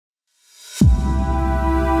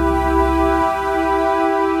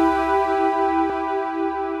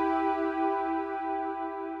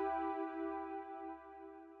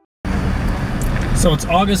So it's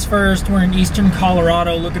August 1st, we're in eastern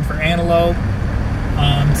Colorado looking for antelope.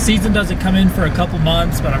 Season doesn't come in for a couple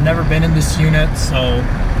months, but I've never been in this unit, so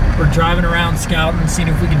we're driving around scouting, seeing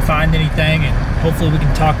if we can find anything, and hopefully we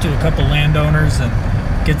can talk to a couple landowners and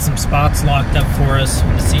get some spots locked up for us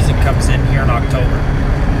when the season comes in here in October.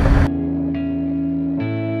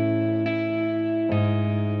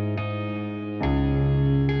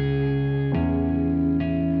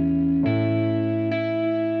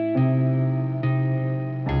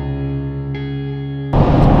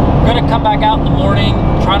 Come back out in the morning,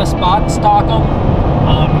 try to spot and stalk them.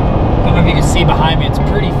 I don't know if you can see behind me, it's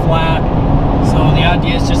pretty flat. So the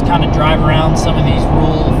idea is just kind of drive around some of these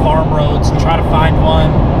rural farm roads and try to find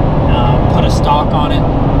one, put a stalk on it.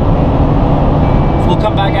 So we'll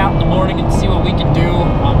come back out in the morning and see what we can do.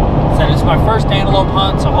 Said it's my first antelope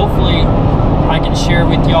hunt, so hopefully I can share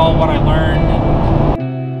with y'all what I learned.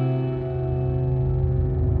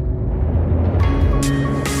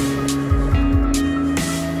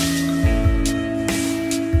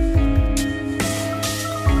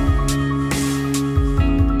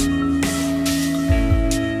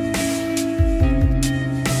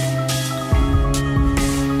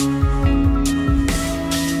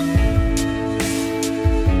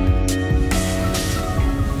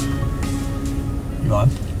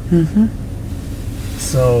 Mm-hmm.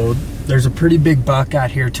 So there's a pretty big buck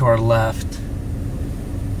out here to our left.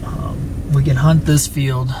 We can hunt this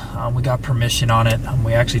field. We got permission on it.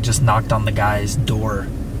 We actually just knocked on the guy's door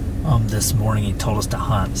this morning. He told us to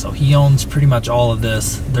hunt, so he owns pretty much all of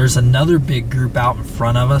this. There's another big group out in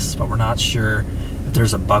front of us, but we're not sure if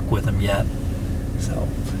there's a buck with him yet. So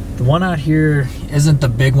the one out here isn't the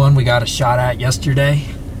big one we got a shot at yesterday,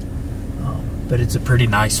 but it's a pretty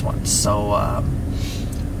nice one. So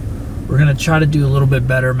we're gonna try to do a little bit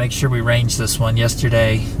better, make sure we range this one.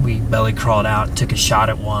 Yesterday we belly crawled out and took a shot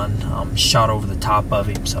at one, shot over the top of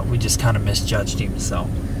him, so we just kind of misjudged him. So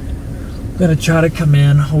I'm gonna try to come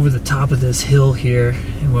in over the top of this hill here,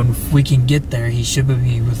 and when we can get there, he should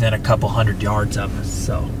be within a couple 100 yards of us.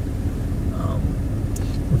 So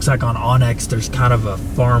looks like on Onyx there's kind of a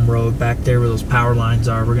farm road back there where those power lines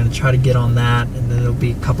are. We're gonna try to get on that, and then it'll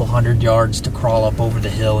be a couple 100 yards to crawl up over the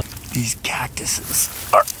hill. These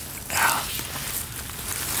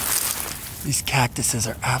cactuses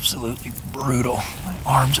are absolutely brutal. My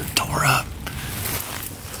arms are tore up.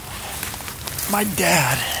 My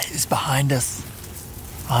dad is behind us.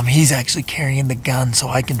 He's actually carrying the gun so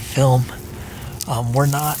I can film. We're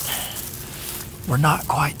not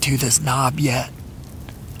quite to this knob yet.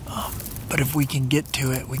 But if we can get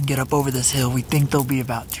to it, we can get up over this hill. We think they'll be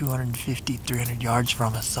about 250, 300 yards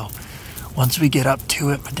from us. So once we get up to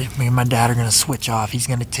it, me and my dad are gonna switch off. He's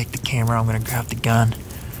gonna take the camera, I'm gonna grab the gun.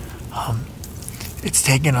 It's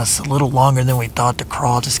taken us a little longer than we thought to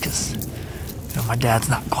crawl, just because my dad's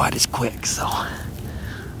not quite as quick. So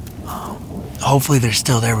hopefully they're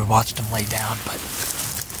still there. We watched them lay down, but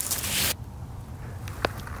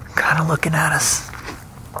kind of looking at us.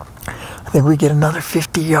 I think we get another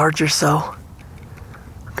 50 yards or so.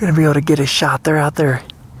 We're gonna be able to get a shot. They're out there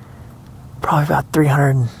probably about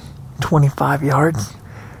 325 yards.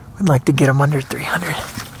 We'd like to get them under 300.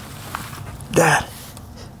 Dad,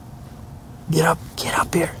 get up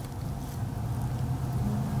here.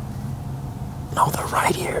 No, they're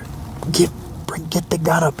right here. Get the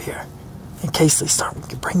gun up here. In case they start, we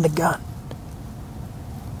can bring the gun.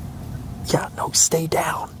 Yeah, no, stay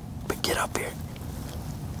down, but get up here.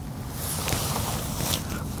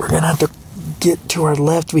 We're gonna have to get to our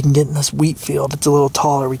left. We can get in this wheat field. It's a little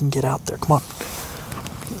taller. We can get out there. Come on.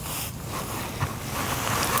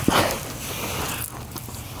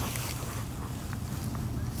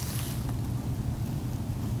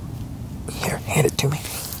 Here, hand it to me.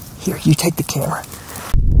 Here, you take the camera.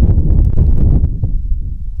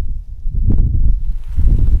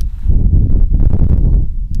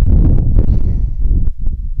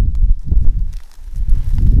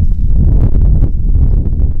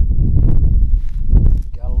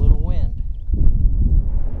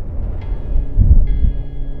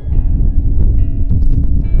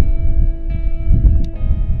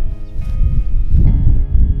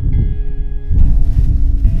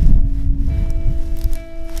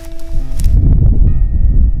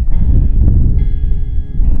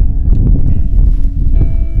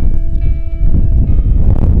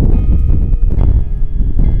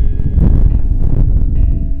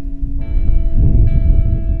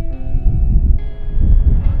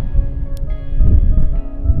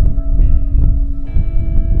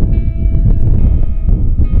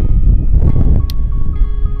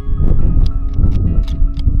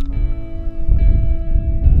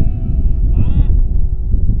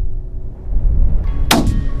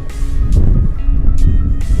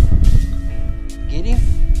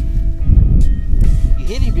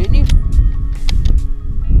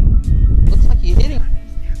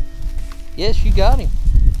 you got him.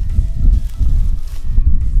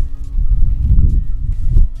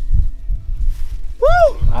 Woo!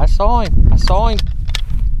 I saw him.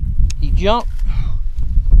 He jumped.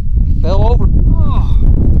 He fell over. Oh.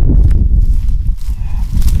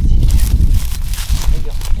 There you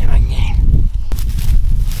go.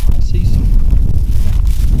 I see some.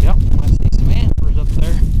 Yep, I see some antlers up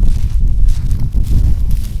there.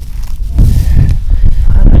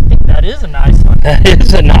 I think that is a nice one. That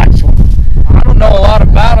is a nice one. I don't know a lot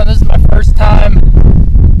about them. This is my first time.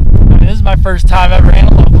 This is my first time ever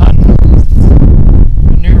antelope hunting.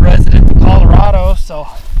 A new resident of Colorado, so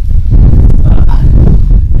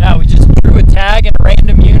yeah, we just drew a tag in a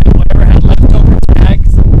random unit, whatever had leftover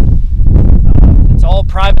tags. It's all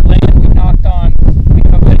private land. We knocked on.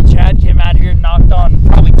 My buddy Chad came out here and knocked on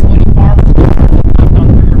probably 20 farmers. Knocked on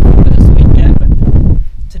 3 or 4 this weekend, but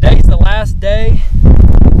today's the last day.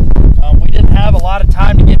 We didn't have a lot of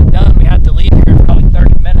time to get it done. We had to leave here in probably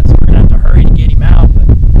 30 minutes. We're gonna have to hurry to get him out, but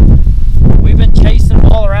we've been chasing him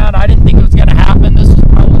all around. I didn't think it was gonna happen. This was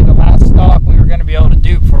probably the last stalk we were gonna be able to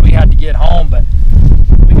do before we had to get home, but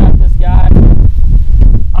we got this guy.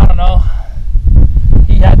 I don't know.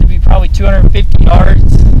 He had to be probably 250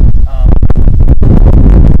 yards.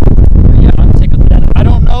 But yeah, I'm tickled at it. I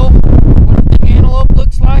don't know what a big antelope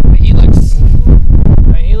looks like, but he looks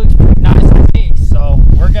pretty nice to me. So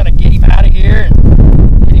we're gonna get him out of here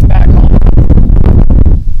and get him back home.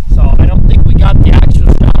 So I don't think we got the actual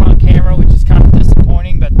shot on camera, which is kind of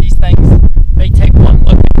disappointing, but these things, they take one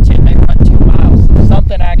look at you and they run 2 miles. So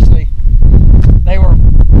something actually, they were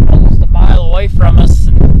almost a mile away from us,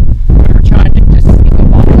 and we were trying to just sneak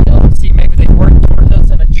up on the hill and see maybe they worked towards us,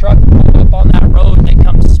 and a truck pulled up on that road and they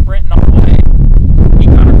come sprinting our way. He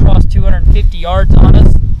kind of crossed 250 yards on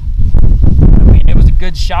us. I mean, it was a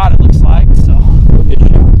good shot, it looks like, so Good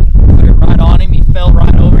shot. put it right on him. He fell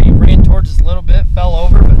right over. He ran towards us a little bit, fell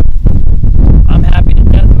over, but I'm happy to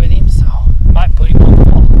death with him, so I might put him on the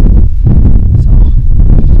wall. So,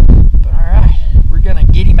 but alright, we're gonna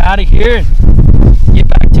get him out of here and get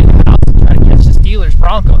back to the house and try to catch the Steelers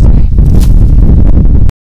Broncos.